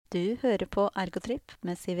Du hører på Ergotrip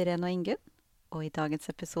med Siv-Irene og Ingunn. Og i dagens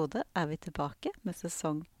episode er vi tilbake med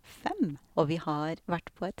sesong 5. Og vi har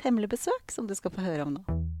vært på et hemmelig besøk som du skal få høre om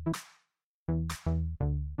nå.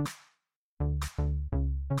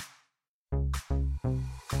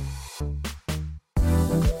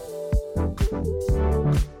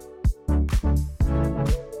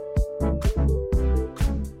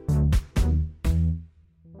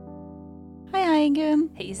 Hei Ingunn,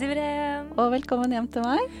 Hei Siv-Irene! og velkommen hjem til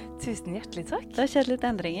meg. Tusen hjertelig takk. Det har skjedd litt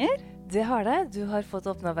endringer. Det har det. Du har fått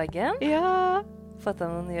åpnet veggen. Ja. Fått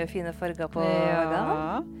deg noen nye fine farger på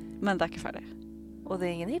veggene. Men det er ikke ferdig. Og det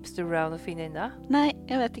er ingen hipster brown å finne ennå. Nei,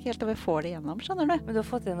 jeg vet ikke helt om jeg får det gjennom, skjønner du? Men du har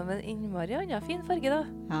fått gjennom en innmari annen fin farge da.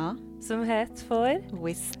 Ja, Som het for...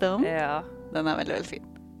 Wisdom. Ja. Den er veldig, veldig fin.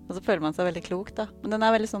 Og så føler man seg veldig klok da. Men den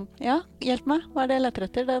er veldig sånn, ja, hjelp meg, hva er det jeg leter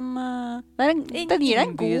etter? Den gir deg en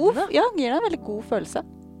Innbydende. gir deg en veldig god følelse.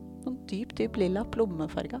 Sånn dyp lilla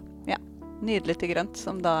plommefarga. Ja, nydelig til grønt,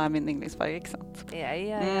 som da er min yndlingsfarge, ikke sant?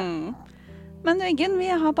 Ja. Men Ingunn,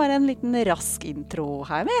 vi har bare en liten rask intro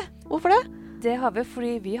her med. Hvorfor det? Det har vi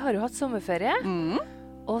fordi vi har jo hatt sommerferie. Mm.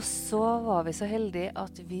 Og så var vi så heldige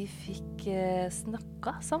at vi fikk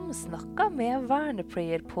samsnakka med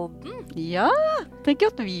Vernepleierpodden. Ja, tenk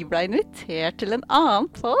at vi ble invitert til en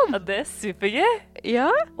annen podd. Ja, det er supergøy. Ja.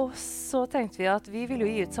 Og så tenkte vi at vi ville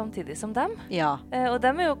jo gi ut samtidig som dem. Ja. Og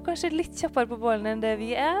de er jo kanskje litt kjappere på bollen enn det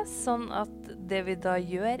vi er, sånn at det vi da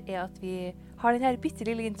gjør er at vi har den her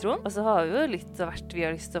bittelille introen, og så har vi jo litt av hvert vi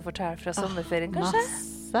har lyst til å fortelle fra sommerferien, kanskje.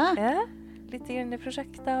 Masse. Ja, litt grann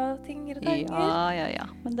prosjekter og ting og tanger. Ja.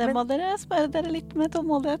 Men det må dere spørre dere litt med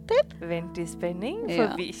tålmodighet til. Vent i spenning, for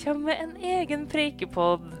Ja. vi kommer med en egen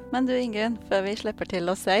preikepodd. Men du Ingunn, før vi slipper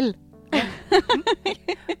til oss selv.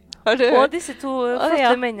 Har du Og hørt? disse to Å, flotte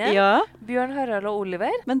ja. mennene, Ja. Bjørn Harald og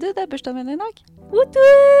Oliver. Men du, det er bursdagen min i dag. Woot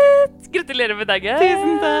woot! Gratulerer med dagen!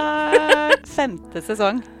 Tusen takk! 5.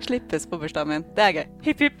 sesong slippes på bursdagen min. Det er gøy.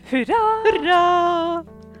 Hipp hipp hurra! Hurra!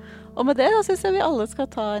 Og med det da synes jeg vi alle skal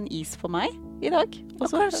ta en is for meg i dag. Og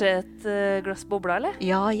kanskje et glass bobler, eller?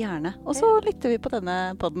 Ja, gjerne. Og så lytter vi på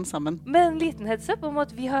denne podden sammen. Med en liten heads up om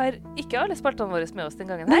at vi har ikke alle spaltene våre med oss den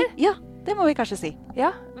gangen Nei, her. ja, det må vi kanskje si.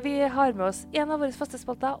 Ja, vi har med oss en av våre faste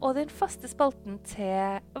spalter, og den faste spalten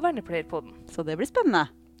til Vernepleierpodden. Så det blir spennende.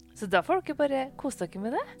 Så da får dere bare kose dere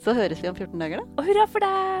med det. Så høres vi om 14 dager da. Og hurra for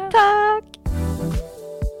deg!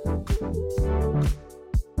 Takk!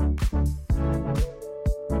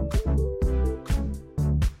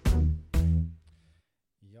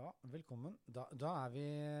 Ja, velkommen. Da er vi...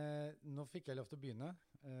 Nå fikk jeg lov til å begynne.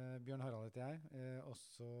 Bjørn Harald heter jeg, og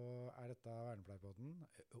så er dette Vernepleierpodden.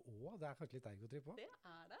 Det er kanskje litt ergotrip også. Det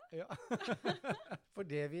er det. Ja. For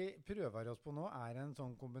det vi prøver oss på nå er en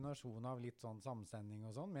sånn kombinasjon av litt sånn samsending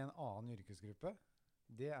og sånn, med en annen yrkesgruppe.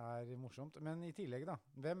 Det er morsomt. Men i tillegg da,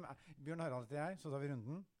 Bjørn Harald heter jeg, så tar vi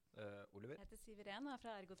runden. Oliver. Jeg heter Siv-Irene og er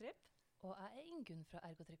fra Ergotrip. Og jeg er Ingunn fra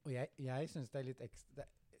Ergotrip. Og jeg synes det er litt ekstra...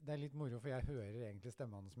 Det er litt moro, for jeg hører egentlig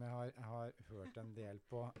stemmene som jeg har hørt en del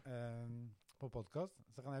på podcast.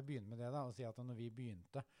 Så kan jeg begynne med det da, og si at når vi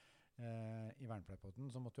begynte i Vernepleierpodden,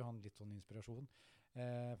 så måtte vi ha en litt sånn inspirasjon.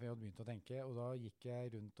 For jeg hadde begynt å tenke, og da gikk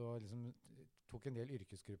jeg rundt og liksom tok en del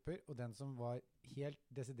yrkesgrupper, og den som var helt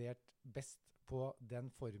desidert best på den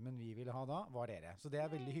formen vi ville ha da, var dere. Så det er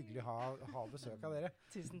veldig hyggelig å ha besøk av dere.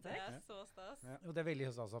 Tusen Det er så stas. Ja, og det er veldig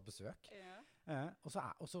stas å ha besøk. Ja. Og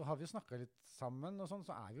så har vi jo snakket litt sammen og sånn,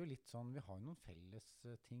 så er vi jo litt sånn, vi har jo noen felles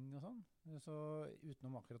ting og sånn, så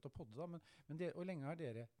utenom akkurat å podde da, men det, hvor lenge har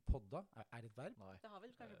dere podda? Er det et verb? Nei. Det har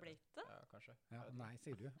vel kanskje blitt det? Ja, kanskje. Ja, nei,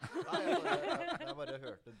 sier du. Nei, jeg bare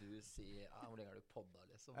hørte du si hvor lenge har du podda,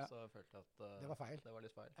 liksom, Ja. så jeg følte at Det var feil. det var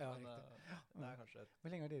litt feil. Ja, Men riktig. det er kanskje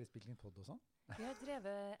Hvor lenge har dere spilt inn podd og sånn? Vi har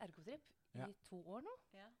drevet Ergotrip Ja. i 2 år nå.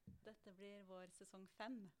 Ja, dette blir vår sesong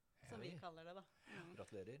 5, som vi Oi. kaller det da.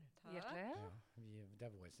 gratulerer. Hjertelig. Ja, det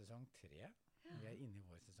er vår sesong 3. Vi er inne i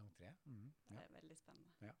vår sesong 3. Det Ja. er veldig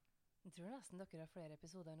spennende. Jeg tror nesten dere har flere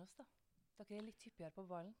episoder enn oss da. Dere er litt hyppigere på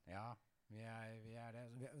ballen. Ja, vi er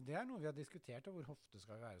det. Det er noe vi har diskutert, og hvor ofte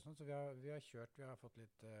skal vi være sånn, så vi har kjørt, vi har fått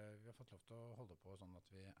lov til å holde på sånn at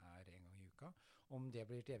vi er en gang i uka. Om det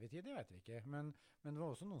blir til evig tid, det vet vi ikke. Men det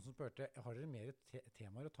var også noen som spørte, har dere mer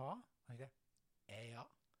temaer å ta av? Og jeg sa, ja.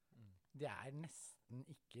 Det er nesten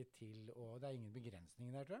ikke til, og det er ingen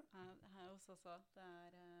begrensninger der, tror jeg. Her hos oss også, det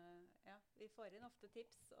er, ja, vi får inn ofte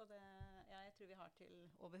tips, og det, ja, jeg tror vi har til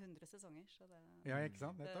over 100 sesonger, så det, Ja, ikke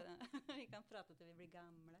sant? Nettopp. vi kan prate til vi blir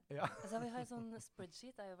gamle. Ja. Altså, vi har en sånn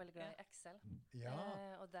spreadsheet, jeg er jo veldig glad i Excel. Ja.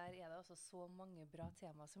 Og der er det også så mange bra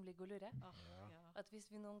temaer som ligger og lurer. Åh, Ja. ja. At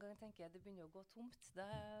hvis vi noen gang tenker det begynner å gå tomt,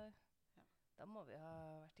 Da må vi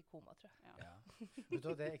ha vært i koma, tror jeg. Ja. Vet du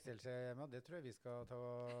hva, det Excel-skjemaet, det tror jeg vi skal ta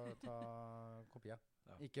kopi av.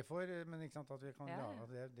 Ja. Ikke for, men ikke sant, at vi kan Ja,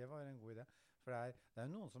 lage ja. det var en god idé. For det er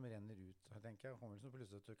jo noen som renner ut, tenker jeg, kommer som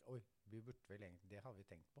plutselig til oi, vi burde vel egentlig, det har vi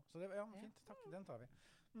tenkt på. Så det var, ja, fint, takk, den tar vi.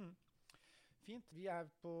 Fint, vi er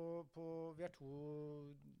vi er 2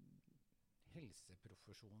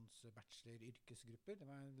 helseprofesjons-bachelor-yrkesgrupper. Det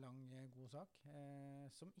var en lang, god sak,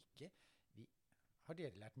 som ikke, har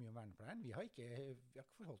dere lært mye om vernepleieren? Vi har ikke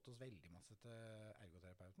forholdt oss veldig masse til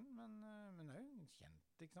ergoterapeuten, men det er jo kjent,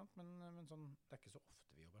 ikke sant? Men sånn, det er ikke så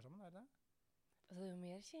ofte vi jobber sammen, er det? Altså, det er jo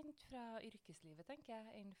mer kjent fra yrkeslivet, tenker jeg,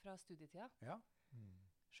 enn fra studietida. Ja.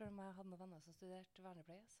 Selv om jeg hadde noen venner som studerte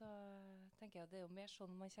vernepleie, så tenker jeg at det er jo mer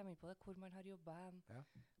sånn man kommer inn på det, hvor man har jobbet, Ja.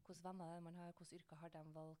 hvilke venner det er man har, hvilke yrker har de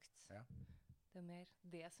valgt. Ja. Det er mer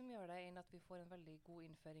det som gjør det, enn at vi får en veldig god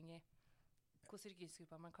innføring i hvilke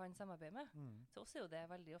yrkesgrupper man kan samarbeide med. Så også er jo det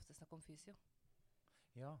veldig ofte snakk om fysio.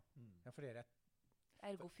 Ja, for dere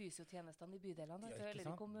Ergo-fysiotjenestene i bydelene, Ja, vet du, ikke eller i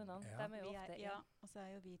sant? kommunene, Ja. de er jo ofte Og så er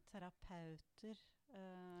jo vi terapeuter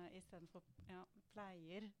i stedet for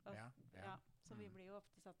pleier. Ja. Så vi blir jo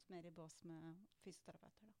ofte satt mer i bås med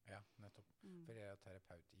fysioterapeuter. Da. Ja, nettopp. For dere er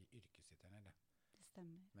terapeut i yrket sitt, eller? Det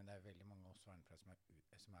stemmer. Men det er veldig mange av oss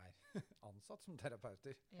vernepleiere som er ansatt som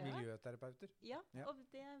terapeuter. Ja. Miljøterapeuter. Ja, Ja. og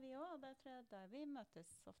det er vi òg. Og det tror jeg der vi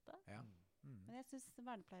møtes ofte. Ja. Men jeg syns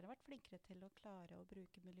vernepleiere har vært flinkere til å klare å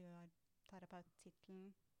bruke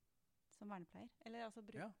miljøterapeut-tittelen som vernepleier. Eller altså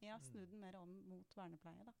snu den mer om mot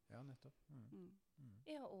vernepleie, da. Ja, nettopp.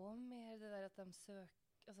 Ja, og mer det der at de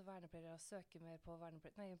vernepleiere søker mer på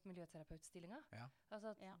miljøterapeutstillinger. Ja. Altså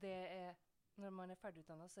at det er, når man er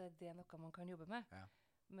ferdigutdannet, så er det noe man kan jobbe med. Ja.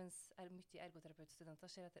 Mens mye ergoterapeutstudenter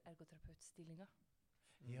ser etter ergoterapeutstillinger.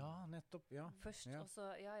 Ja, nettopp. Ja. Først, Ja. og så,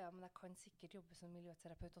 ja, men jeg kan sikkert jobbe som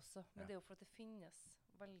miljøterapeut også. Men Ja. det er jo for at det finnes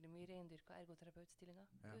veldig mye rendyrka ergoterapeutstillinger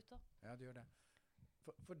Ja. ute også. Ja, det gjør det.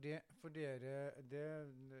 For dere,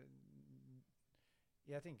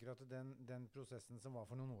 jeg tenker at den prosessen som var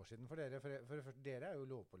for noen år siden for dere, for det første, dere er jo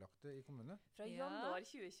lovpålagte i kommunene. Fra Ja. januar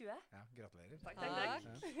 2020. Ja, gratulerer. Takk. Ja.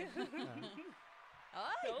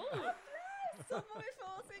 Så må vi få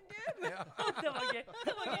oss en gutt! Ja. Det var gøy.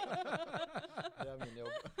 Det var gøy. Det er min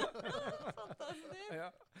jobb. Fantastisk. Ja.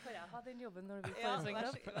 Får jeg ha den jobben når vi får Ja, oss en vær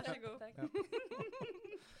knapp? så- vær så god. Takk.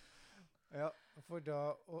 Ja, for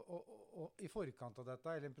da, og i forkant av dette,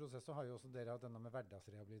 eller en prosess, så har jo også dere hatt denne med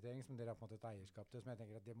hverdagsrehabilitering, som dere har på en måte et eierskap til, som jeg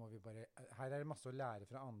tenker at det må vi bare, her er det masse å lære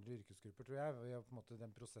fra andre yrkesgrupper, tror jeg. Vi har på en måte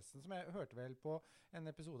den prosessen, som jeg hørte vel på en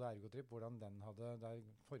episode av Ergotrip, hvordan den hadde, der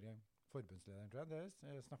forrige forbundslederen, tror jeg,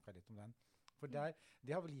 dere snakket litt om den. For det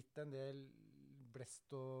har vel gitt en del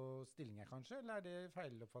blest og stillinger, kanskje, eller er det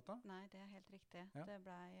feiloppfattet? Nei, det er helt riktig. Ja. Det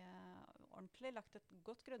ble ordentlig lagt et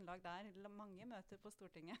godt grunnlag der. Mange møter på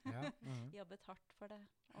Stortinget. Ja. Jobbet hardt for det.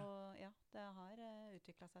 Og ja, det har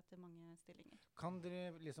utviklet seg til mange stillinger. Kan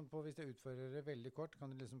dere liksom hvis jeg utfører det veldig kort, kan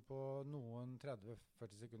dere liksom på noen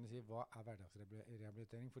 30-40 sekunder si hva er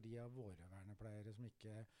hverdagsrehabilitering for de av våre vernepleiere som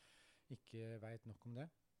ikke vet nok om det?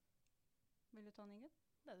 Vil du ta den, Ingunn?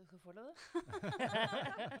 Nei, du skal få det, du.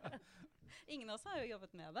 Ingen av oss har jo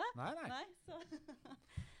jobbet med det. Nei. Så.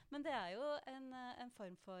 Men det er jo en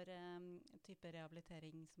form for type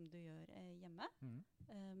rehabilitering som du gjør hjemme,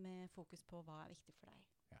 med fokus på hva er viktig for deg.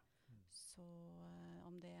 Ja. Så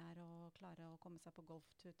om det er å klare å komme seg på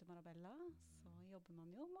golftur til Marabella, så jobber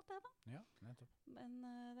man jo mot det, da. Ja, nettopp. Men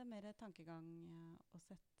det er mer tankegang å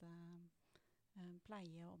sette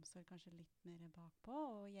pleie og omsorg kanskje litt mer bakpå,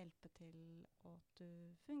 og hjelpe til at du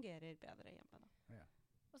fungerer bedre hjemme, da. Ja.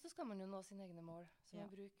 Og så skal man jo nå sine egne mål, så Ja.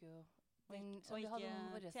 man bruker jo Og som vi hadde om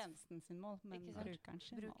ikke våres- tjenesten sin mål, men Ikke sant? brukeren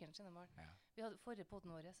sin mål. brukeren sine mål. Ja. Vi hadde forrige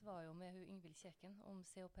podden vår så var jo med hun Ingvild Kjeken om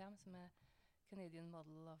COPM, som er Canadian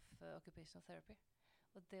Model of Occupational Therapy.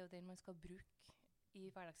 Og det er jo den man skal bruke i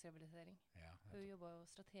hverdagsrehabilitering. Ja, Hun jobber jo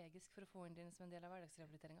strategisk for å få inn den som en del av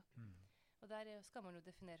hverdagsrehabiliteringa. Mm. Og der skal man jo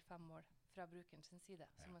definere 5 mål fra brukeren sin side,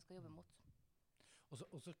 som Ja. man skal jobbe mot. Og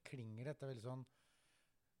så klinger dette veldig sånn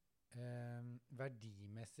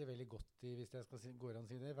verdimessig veldig godt i, hvis jeg skal gå an å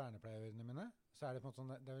si det, i vernepleieørene mine. Så er det på en måte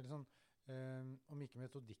sånn, det er veldig sånn, om ikke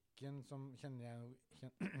metodikken som kjenner jeg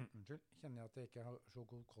at jeg ikke har så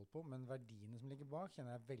god koll på, men verdiene som ligger bak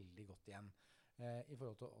kjenner jeg veldig godt igjen. I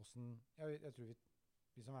forhold til hvordan, jeg tror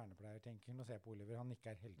vi som vernepleier tenker, nå ser jeg på Oliver, han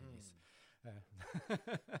nikker heldigvis.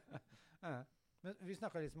 Men vi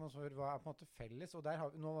snakket litt om oss for hva er på en måte felles, og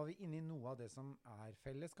nå var vi inne i noe av det som er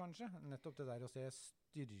felles, kanskje. Nettopp det der å se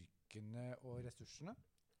styrkene og ressursene.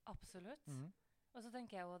 Absolutt. Mhm. Og så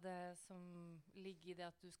tenker jeg jo det som ligger i det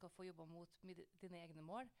at du skal få jobbe mot dine egne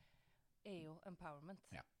mål, er jo empowerment.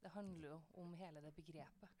 Ja. Det handler jo om hele det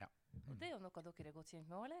begrepet. Ja. Og det er jo noe dere er godt kjent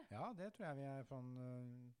med, eller? Ja, det tror jeg vi er sånn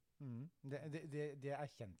det er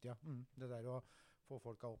kjent, ja. Det der å få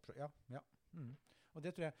folk opp. Ja. Og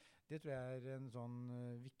det tror jeg er en sånn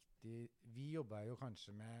viktig. Vi jobber jo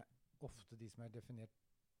kanskje med ofte de som er definert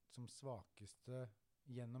som svakeste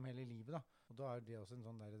gjennom hele livet, da. Og da er det også en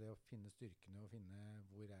sånn der, det å finne styrkene og finne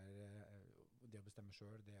hvor det å bestemme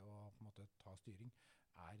selv, det å på en måte ta styring,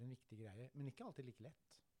 er en viktig greie. Men ikke alltid like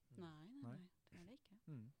lett. Nei, det er det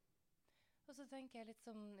ikke. Og så tenker jeg litt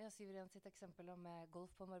som Siveren sitt eksempel med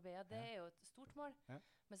golf på Marbella. Det er jo et stort mål. Ja.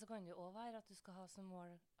 Men så kan det jo også være at du skal ha som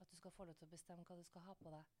mål at du skal få lov til å bestemme hva du skal ha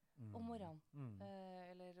på deg om morgenen.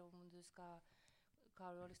 Eller om du skal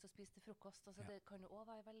hva du har lyst til å spise til frokost. Altså, det kan jo også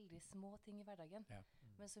være veldig små ting i hverdagen,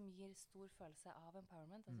 men som gir stor følelse av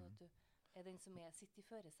empowerment. Altså at du er den som sitter i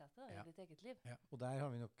førersetet i ditt eget liv. Ja. Og der har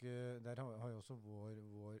vi nok, der har jo også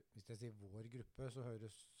vår, hvis jeg sier vår gruppe, så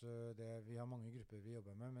høres det, vi har mange grupper vi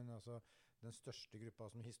jobber med, men altså den største gruppa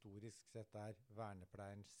som historisk sett er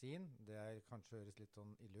vernepleieren sin, det kanskje høres litt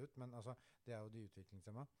sånn ille ut, men altså, det er jo de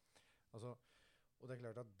utviklingshemma. Altså, og det er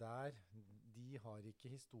klart at de har ikke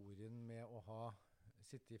historien med å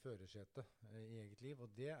sitte i førersetet i eget liv, og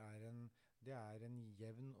det er en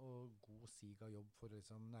jevn og god sig av jobb for å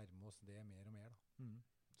liksom nærme oss det mer og mer. Da.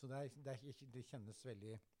 Så det kjennes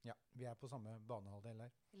veldig, ja, vi er på samme banehalvdel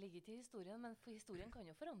der. Det ligger ikke i historien, men for historien kan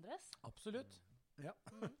jo forandres. Absolutt. Ja,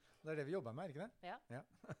 det er det vi jobber med, er ikke det? Ja.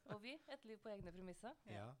 Og vi, et liv på egne premisser.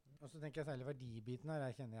 Ja. Og så tenker jeg særlig verdibiten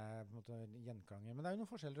her, kjenner jeg på en måte gjenklanger. Men det er jo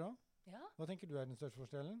noen forskjeller også. Ja. Hva tenker du er den største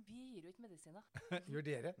forskjellen? Vi gir jo ikke medisiner. Gjør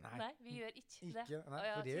dere? Nei, vi gjør ikke det. Nei,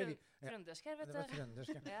 for det gjør vi. Trøndersk her, vet du. Det var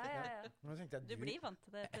trøndersk, ja. Nå tenkte jeg du blir vant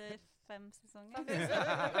til det etter 5 sesonger.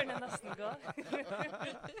 Da kan det nesten gå.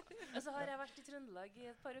 Og så har jeg vært i Trøndelag i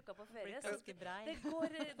et par uker på ferie, så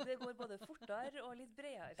det går både fortere og litt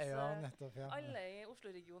bredere. Ja, nettopp, ja. Alle i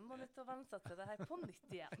Oslo-regionen må nødt til å venne seg til det her på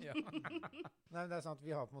nytt igjen. Ja. Nei, men det er sant,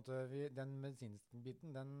 vi har på en måte, den medisinske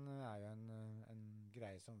biten, den er jo en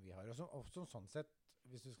greie som vi har. Og sånn sett,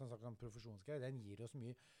 hvis du skal snakke om profesjonsgreier, den gir oss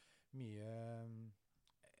mye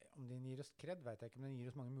om den gir oss kred, vet jeg ikke, men den gir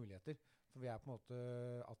oss mange muligheter. For vi er på en måte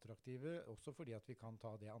attraktive, også fordi at vi kan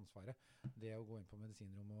ta det ansvaret. Det å gå inn på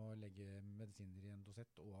medisinrom og legge medisiner i en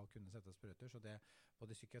dosett og å kunne sette sprøyter. Så det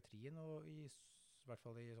både i psykiatrien og i hvert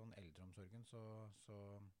fall i sånn eldreomsorgen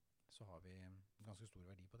så har vi ganske stor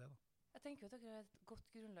verdi på det, da. Jeg tenker at dere har et godt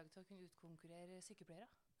grunnlag til å kunne utkonkurrere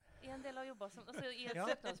sykepleiere. I en del av jobber altså i et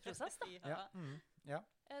søknadsprosess, da. Ja.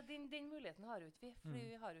 Den muligheten har jo ikke vi, fordi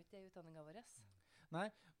vi har jo ikke det i utdanningen vår. Nei,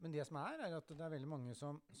 men det som er at det er veldig mange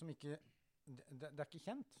som ikke, det er ikke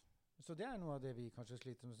kjent. Så det er noe av det vi kanskje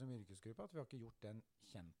sliter med som yrkesgruppe, at vi har ikke gjort den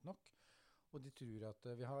kjent nok. Og de tror at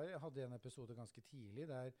vi hadde en episode ganske tidlig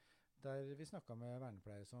der vi snakket med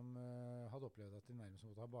vernepleiere som hadde opplevd at de nærmest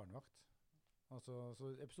måtte ha barnevakt. Altså,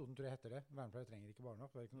 så episoden tror jeg heter det. Vernepleiere trenger ikke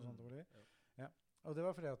barnevakt, var det ikke noe sånt, Oliver? Ja. Og det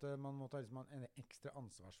var fordi at man måtte ha liksom en ekstra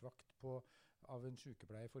ansvarsvakt av en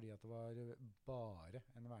sykepleier, fordi at det var bare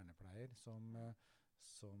en vernepleier som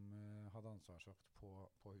hadde ansvarsvakt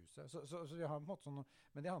på huset. Så vi har på en måte sånn,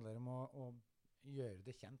 men det handler om å gjøre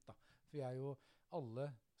det kjent, da. For vi er jo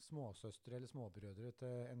alle småsøstre eller småbrødre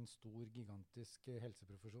til en stor, gigantisk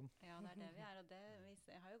helseprofesjon. Ja, det er det vi er, og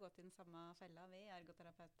vi har jo gått i den samme fella, vi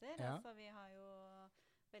ergoterapeuter. Ja. Altså, vi har jo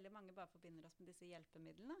veldig mange bare forbinder oss med disse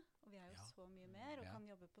hjelpemidlene, og vi er jo så mye mer, og kan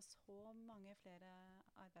jobbe på så mange flere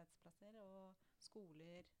arbeidsplasser og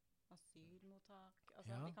skoler, asylmottak.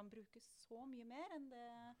 Altså, vi kan bruke så mye mer enn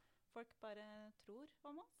det folk bare tror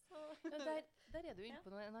om oss. Der er du inne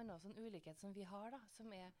på en annen sånn ulikhet som vi har, da,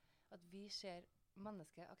 som er at vi ser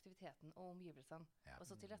mennesket, aktiviteten og omgivelsene, og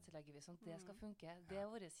så tilrettelegger vi sånn at det skal funke. Det er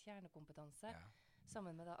vår kjernekompetanse,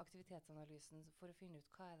 sammen med da aktivitetsanalysen, for å finne ut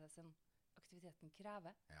hva er det som aktiviteten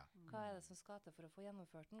krever. Hva er det som skal til for å få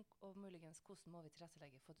gjennomført den, og muligens hvordan må vi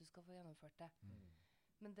tilrettelegge for at du skal få gjennomført det.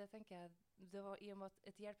 Men det tenker jeg, i og med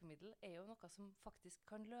at et hjelpemiddel er jo noe som faktisk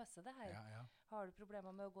kan løse det her. Har du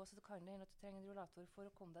problemer med å gå, så kan det hende at du trenger en rullator for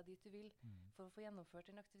å komme deg dit du vil, for å få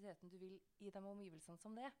gjennomført den aktiviteten du vil i de omgivelsene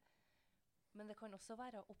som det er. Men det kan også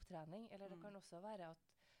være opptrening, eller det kan også være at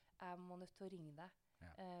jeg må nødt til å ringe deg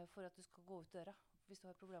for at du skal gå ut døra, hvis du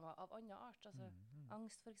har problemer av annen art, altså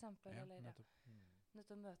angst for eksempel, eller nødt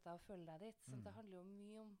til å møte deg og følge deg dit. Så det handler jo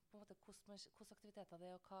mye om på en måte, hvordan aktiviteter det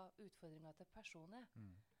er, og hva utfordringer til personen er.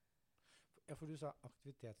 Ja, for du sa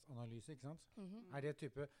aktivitetsanalyse, ikke sant? Er det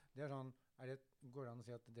type, det er sånn, går det an å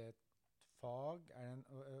si at det er et fag,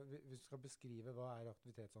 hvis du skal beskrive hva er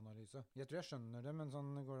aktivitetsanalyse? Jeg tror jeg skjønner det, men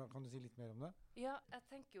sånn, kan du si litt mer om det? Ja, jeg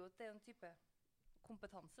tenker jo at det er en type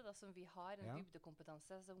kompetanse da, som vi har, en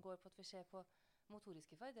dybdekompetanse som går på at vi ser på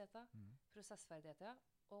motoriske ferdigheter, prosessferdigheter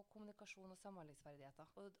og kommunikasjon og samhandlingsferdigheter.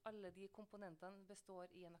 Og alle de komponentene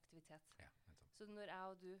består i en aktivitet. Så når jeg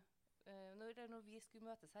og du, når vi skulle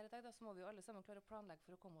møtes her i dag, da, så må vi jo alle sammen klare å planlegge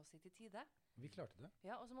for å komme oss hit i tide. Vi klarte det.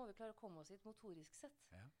 Ja, og så må vi klare å komme oss hit motorisk sett.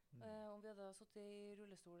 Om vi hadde sittet i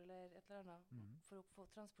rullestol eller et eller annet for å få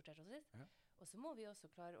transportert oss hit. Og så må vi også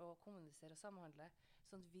klare å kommunisere og samhandle,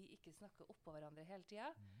 sånn at vi ikke snakker oppå hverandre hele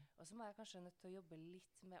tiden. Og så må jeg kanskje nødt til å jobbe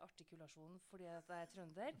litt med artikulasjonen fordi at jeg er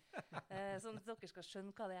trønder, sånn at dere skal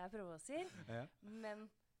skjønne hva det er jeg prøver å si. Men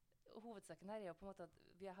hovedsaken her er jo på en måte at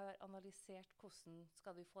vi har analysert hvordan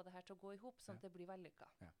skal vi få det her til å gå ihop, sånn at det blir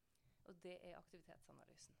vellykket. Og det er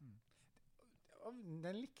aktivitetsanalysen.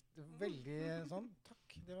 Den likte veldig sånn. Takk,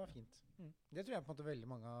 det var fint. Det tror jeg på en måte veldig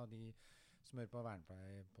mange av de som hører på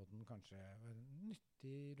Vernepleiepodden kanskje var en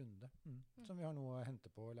nyttig runde, som vi har noe å hente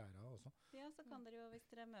på og lære av også. Ja, så kan dere jo, hvis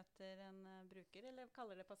dere møter en bruker, eller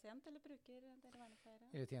kaller det pasient, eller bruker dere vernepleiere?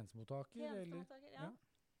 Eller tjenestemottaker. Tjenestemottaker, ja.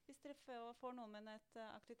 Hvis dere får noen med et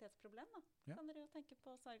aktivitetsproblem, da, kan dere jo tenke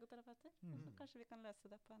på oss ergoterapeuter. Så kanskje vi kan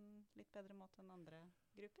løse det på en litt bedre måte enn andre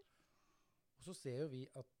grupper. Og så ser jo vi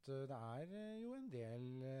at det er jo en del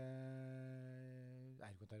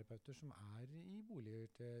ergoterapeuter som er i boliger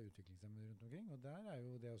til utviklingshemmede rundt omkring, og der er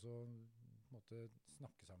jo det også på en måte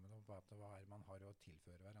snakke sammen om hva man har å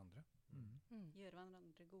tilføre hverandre. Gjøre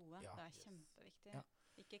hverandre gode, det er kjempeviktig.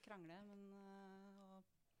 Ikke krangle, men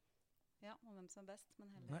om hvem som er best,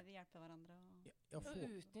 men heller hjelpe hverandre. Og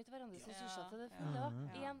utnytte hverandres ressurser til det fulle.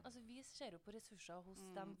 Igjen, altså vi ser jo på ressurser hos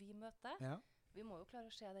dem vi møter. Vi må jo klare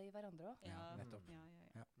å se det i hverandre også. Ja, nettopp.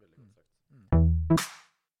 Veldig godt sagt.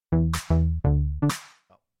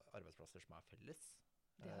 Arbeidsplasser som er felles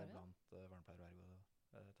blant vernepleiere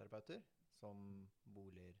og ergoterapeuter, som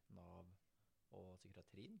boliger, Nav og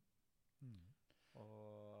psykiatrien.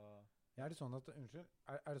 Og er det sånn at,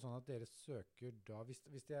 er det sånn at dere søker da,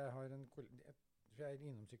 hvis jeg har en kollega, for jeg er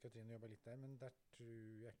innom psykiatrien og jobber litt der, men der tror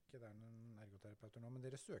jeg ikke det er noen ergoterapeuter nå, men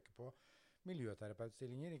dere søker på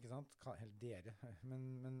miljøterapeutstillinger, ikke sant? Helt dere,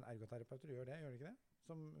 men ergoterapeuter gjør det ikke det?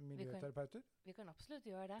 Som miljøterapeuter? Vi kan absolutt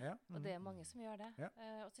gjøre det, og det er mange som gjør det.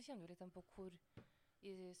 Og så kjenner vi litt på hvor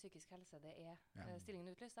i psykisk helse det er stillingen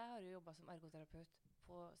utlyst. Jeg har jo jobbet som ergoterapeut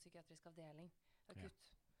på psykiatrisk avdeling,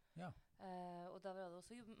 akutt. Og da var det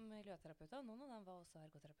også miljøterapeuter, noen av dem var også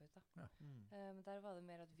ergoterapeuter. Men der var det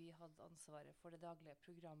mer at vi hadde ansvaret for det daglige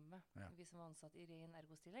programmet, vi som var ansatt i ren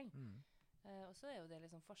ergostilling. Og så er jo det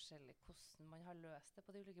liksom forskjellig hvordan man har løst det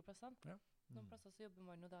på de ulike plassene. Noen plasser så jobber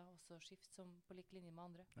man jo da også skift som på lik linje med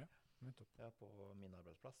andre. På min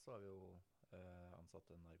arbeidsplass så har vi jo ansatt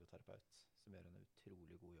en ergoterapeut som gjør en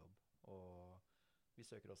utrolig god jobb. Og vi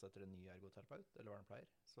søker også etter en ny ergoterapeut eller vernepleier,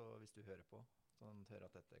 så hvis du hører på, sånn hører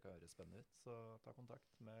at dette kan høres spennende ut, så ta kontakt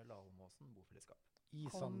med Lalmåsen Bofellesskap. I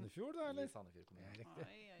Sandefjord da, eller? I Sandefjord kommune. Riktig.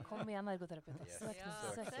 Kom igjen, ergoterapeut. Søk.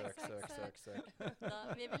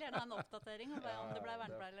 Vi vil gjerne ha en oppdatering om det ble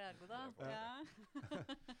vernepleier eller ergo da.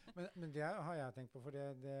 Men det har jeg tenkt på, for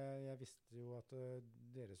jeg visste jo at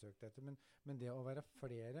dere søkte etter, men det å være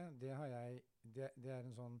flere, det er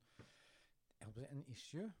en sånn, en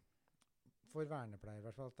issue for vernepleier i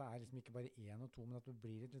hvert fall, at det er liksom ikke bare 1 og 2, men at det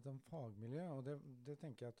blir et litt sånn fagmiljø, og det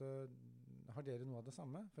tenker jeg at har dere noe av det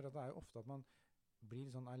samme? For at det er jo ofte at man blir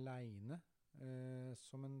litt sånn alene,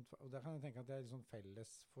 og der kan jeg tenke at det er litt sånn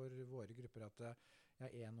felles for våre grupper at jeg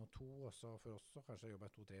er 1 og 2, og så for oss så kanskje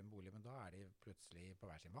jobber jeg 2-3 i en bolig, men da er de plutselig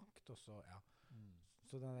på hver sin vakt, og så,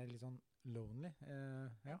 så den er litt sånn lonely.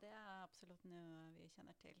 Det er absolutt noe vi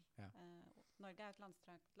kjenner til. Norge er et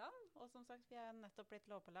landstrakt land, og som sagt, vi er nettopp blitt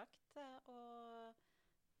lovpålagt,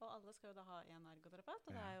 og alle skal jo da ha en ergoterapeut,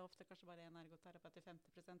 og det er jo ofte kanskje bare en ergoterapeut i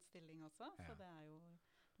 50% stilling også, så det er jo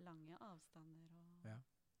lange avstander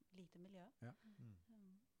og lite miljø.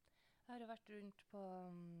 Jeg har jo vært rundt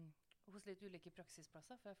hos litt ulike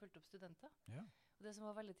praksisplasser, for jeg har fulgt opp studenter. Og det som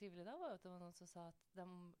var veldig trivelig da, var at det var noen som sa at de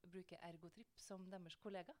bruker ergotrip som deres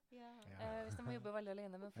kollega. Hvis de må jobbe veldig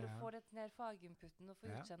alene, men for å få litt ned faginputen og få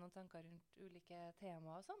gjort seg noen tanker rundt ulike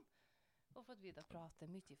temaer og sånn, og for at vi da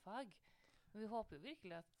prater mye fag. Men vi håper jo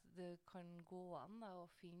virkelig at det kan gå an da,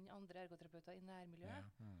 å finne andre ergoterapeuter i nærmiljøet,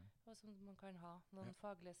 og som man kan ha noen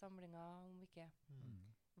faglige samlinger, om ikke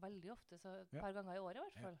veldig ofte, så et par ganger i året i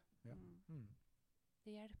hvert fall.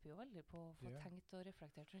 Det hjelper jo veldig på å få tenkt og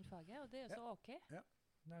reflektert rundt faget, og det er jo så ok. Ja,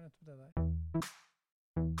 det er nettopp det der.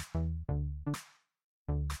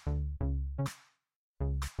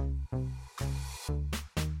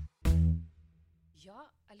 Ja,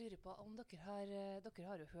 jeg lurer lurer på om dere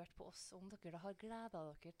har jo hørt på oss, om dere da har gledet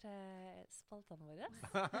dere til spaltene våre.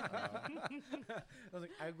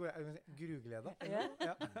 Gruglede.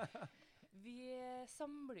 Ja. Vi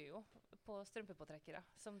samler jo på strømpepåtrekkere,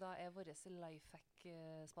 som da er vår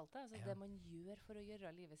lifehack-spalte, altså det man gjør for å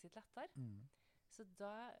gjøre livet sitt lettere. Så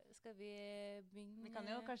da skal vi begynne... Vi kan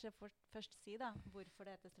jo kanskje først si da, hvorfor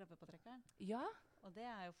det heter strømpepåtrekkeren. Ja. Og det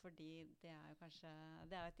er jo fordi det er jo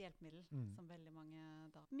et hjelpemiddel som veldig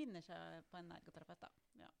mange da minner seg på en ergoterapeut da.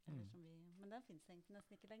 Ja, eller som men den finnes egentlig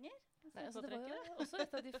nesten ikke lenger. Nei, altså det var jo også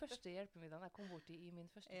et av de første hjelpemidlene jeg kom bort i min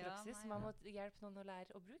første praksis, som jeg måtte hjelpe noen å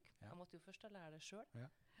lære å bruke. Jeg måtte jo først lære det selv. Ja.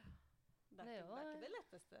 Det er ikke det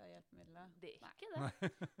letteste hjelpemiddelet. Det er ikke det.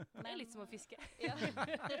 Det er litt som å fiske. Ja.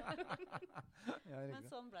 Men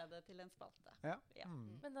sånn ble det til en spalte. Ja.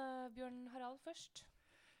 Men da, Bjørn Harald først.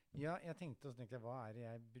 Ja, jeg tenkte hva er det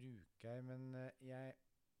jeg bruker, men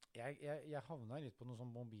jeg havnet litt på noen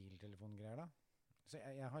sånn mobiltelefongreier da. Så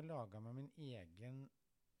jeg har laget meg min egen,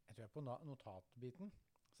 jeg tror jeg på notatbiten.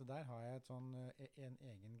 Så der har jeg en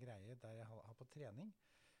egen greie der jeg har på trening.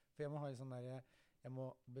 For jeg må ha sånn der... Jeg må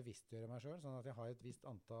bevisstgjøre meg selv, sånn at jeg har et visst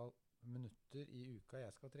antall minutter i uka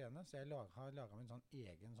jeg skal trene. Så jeg har laget meg en sånn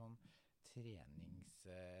egen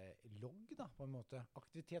treningslogg da, på en måte.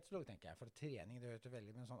 Aktivitetslogg, tenker jeg. For trening, det hører til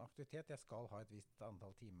veldig, men sånn aktivitet, jeg skal ha et visst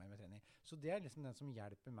antall timer med trening. Så det er liksom den som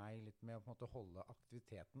hjelper meg litt med å på en måte holde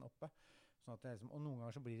aktiviteten oppe. Sånn at og noen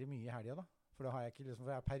ganger så blir det mye i helgen da. For da har jeg ikke for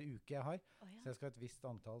det er per uke jeg har. Så jeg skal ha et visst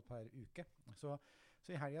antall per uke. Så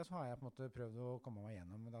i helgen så har jeg på en måte prøvd å komme meg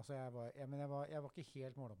gjennom da, så jeg var ikke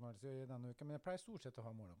helt måloppnåelse denne uka, men jeg pleier stort sett å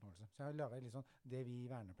ha måloppnåelse. Så jeg har laget litt sånn, det vi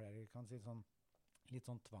vernepleiere kan si litt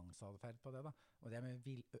sånn tvangsadferd på det da, og det er med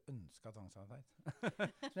ønsket tvangsadferd.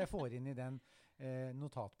 Så jeg får inn i den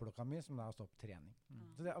notatblokka mi som da har stått trening.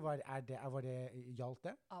 Så gjaldt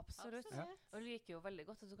det? Absolutt. Ja. Og jeg liker jo veldig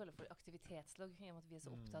godt at du kaller det for aktivitetslogg, i og med at vi er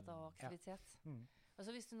så opptatt av aktivitet. Ja.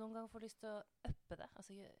 Altså hvis du noen gang får lyst til å uppe det,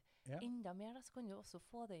 altså enda mer da, så kan du også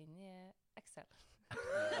få det inn i Excel.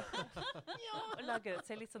 Og lage det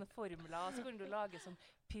til litt sånne formler, og så kan du lage sånn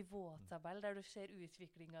pivottabell der du ser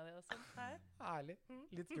utviklingen av det og sånt her. Herlig.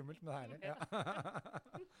 Litt skummelt, men herlig. Ja.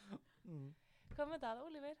 Hva med deg da,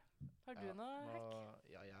 Oliver? Har du noe hack?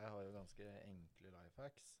 Ja, jeg har jo ganske enkle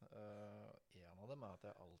lifehacks. En av dem er at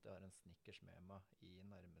jeg alltid har en Snickers med meg i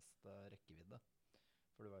nærmeste rekkevidde.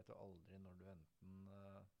 For du vet jo aldri når du enten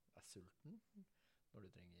er sulten, når du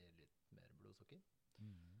trenger litt mer blodsukker,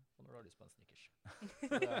 og når du har lyst på en Snickers.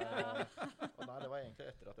 Det var egentlig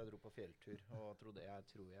etter at jeg dro på fjelltur, og tror jeg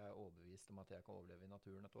er overbevist om at jeg kan overleve i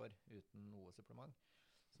naturen et år uten noe supplement.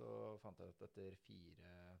 Så fant jeg ut etter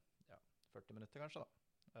 40 minutter kanskje da,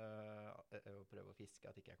 å prøve å fiske,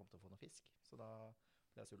 at ikke jeg kom til å få noe fisk. Så da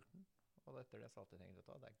ble jeg sulten, og etter det sa jeg til en det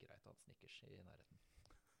er greit å ha en Snickers i nærheten.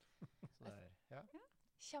 Så det er,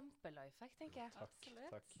 Kjempe-lifehack, tenker jeg.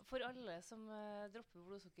 Takk. For alle som dropper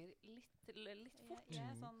blodsukker litt fort. Jeg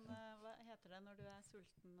er sånn, hva heter det når du er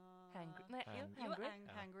sulten og...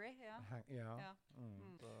 Hangry. Ja.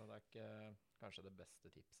 Så det er ikke kanskje det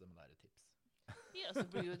beste tipset, men det er et tips. Ja, så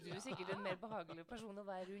blir jo du sikkert en mer behagelig person å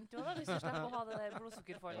være rundt også, da, hvis du slipper å ha det der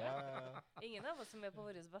blodsukkerfallet. Ja. Ingen av oss som er på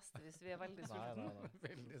vårt beste hvis vi er veldig sulten. Nei.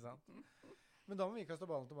 Veldig sant. Men da må vi kaste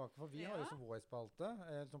ballen tilbake, for vi har jo som vår spalte,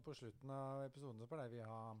 som på slutten av episoden så pleier vi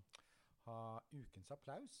ha ukens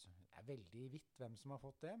applaus. Det er veldig vidt hvem som har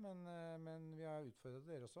fått det, men vi har utfordret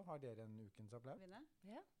dere også. Har dere en ukens applaus?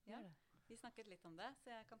 Ja. Vi snakket litt om det, så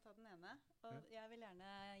jeg kan ta den ene. Og jeg vil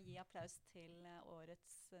gjerne gi applaus til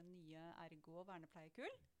årets nye ergo- og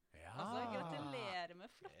vernepleiekull. Ja. Altså, gratulerer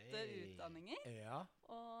med flotte utdanninger. Ja.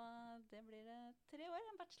 Og det blir 3 år,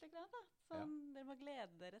 en bachelorgrad da. Så dere må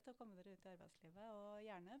glede dere til å komme dere ut i arbeidslivet, og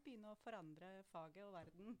gjerne begynne å forandre faget og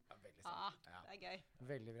verden. Ja, veldig sant. Det er gøy.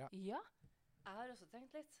 Veldig bra. Ja, jeg har også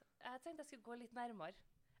tenkt litt. Jeg tenkte jeg skulle gå litt nærmere.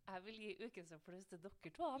 Jeg vil gi ukens applaus til dere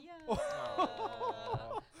to.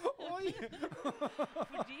 Oi!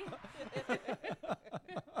 Fordi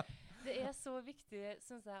det er så viktig,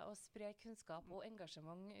 synes jeg, å spre kunnskap og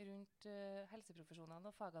engasjement rundt helseprofesjonene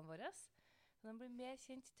og fagene våre. Så de blir mer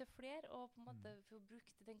kjent til flere, og på en måte få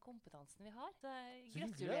brukt den kompetansen vi har. Så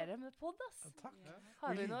gratulerer med podd, ass. Takk.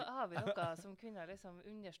 Har vi noe som kunne liksom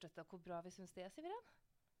understøtte hvor bra vi synes det er, Siveren?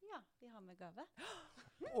 Ja, vi har med gave.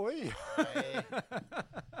 Oi!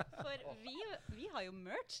 For vi har jo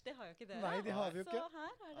merch, det har jo ikke dere. Nei, det har vi jo ikke. Så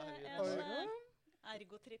her er det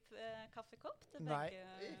ergotrip-kaffekopp til Nei,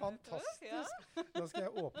 begge. fantastisk. Ja. Nå skal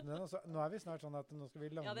jeg åpne den, og så, nå er vi snart sånn at nå skal vi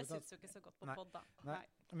lande Ja, det ut. synes jo ikke så godt på Nei. podd da. Nei,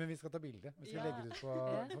 men vi skal ta bilde. Vi skal Ja. legge det ut på,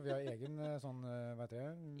 for vi har egen sånn, hva heter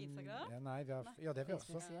det? Instagram? Ja, nei, vi har, ja, det har vi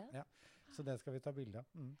også. Facebook-side. Ja. Så det skal vi ta bilde av.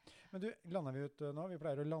 Men du, lander vi ut nå? Vi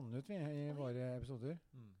pleier å lande ut i våre episoder.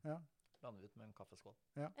 Ja. Lander ut med en kaffeskål.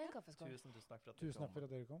 Ja. En kaffeskål. Tusen takk for at Tusen takk for at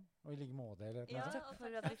dere kom. Og i like måte. Eller, Ja, noe sånt. og for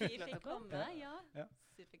takk at for at vi vi fikk lov til å fikk komme. komme. Ja, Ja.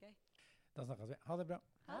 supergøy. Da snakkes vi. Ha det bra.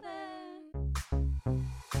 Ha det!